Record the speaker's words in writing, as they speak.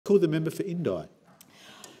call the member for Indi.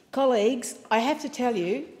 Colleagues, I have to tell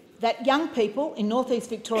you that young people in North East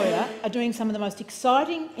Victoria are doing some of the most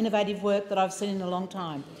exciting, innovative work that I've seen in a long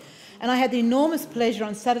time. And I had the enormous pleasure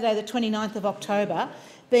on Saturday the 29th of October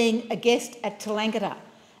being a guest at Tallangatta,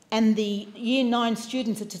 and the Year 9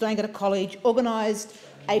 students at Tallangatta College organised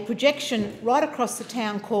a projection right across the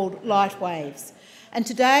town called Light Waves. And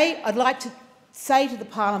today I'd like to say to the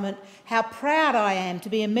Parliament how proud I am to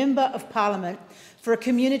be a member of Parliament for a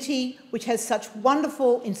community which has such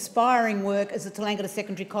wonderful, inspiring work as the Tallangatta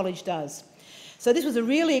Secondary College does. So this was a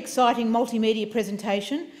really exciting multimedia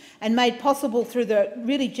presentation and made possible through the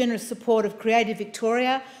really generous support of Creative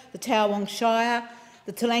Victoria, the Towong Shire,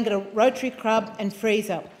 the Tallangatta Rotary Club and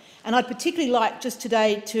Freezer. And I'd particularly like just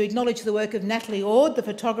today to acknowledge the work of Natalie Ord, the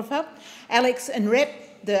photographer, Alex and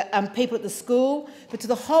Rep, the people at the school, but to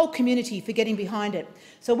the whole community for getting behind it.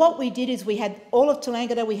 So what we did is we had all of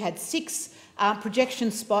Tallangatta, we had 6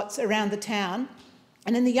 projection spots around the town,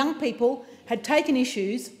 and then the young people had taken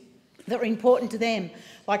issues that were important to them,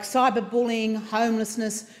 like cyberbullying,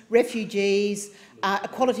 homelessness, refugees,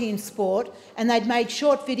 equality in sport, and they'd made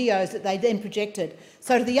short videos that they then projected.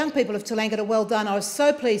 So to the young people of Tallangatta, well done. I was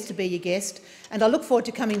so pleased to be your guest, and I look forward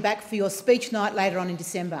to coming back for your speech night later on in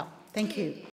December. Thank you.